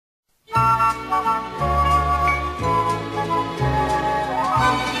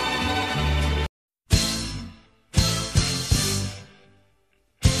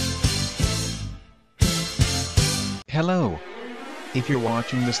Hello. If you're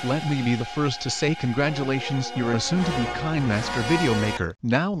watching this, let me be the first to say congratulations, you're a soon-to-be KINEMASTER video maker.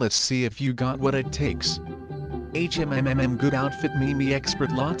 Now let's see if you got what it takes. Good outfit, Mimi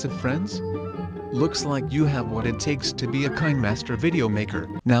expert, lots of friends? Looks like you have what it takes to be a KINEMASTER video maker.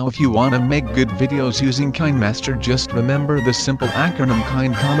 Now if you wanna make good videos using KINEMASTER, just remember the simple acronym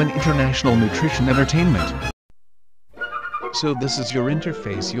KINE, Common International Nutrition Entertainment. So this is your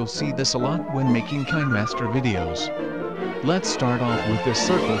interface. You'll see this a lot when making KINEMASTER videos. Let's start off with this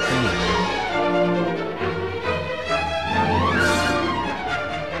circle thing.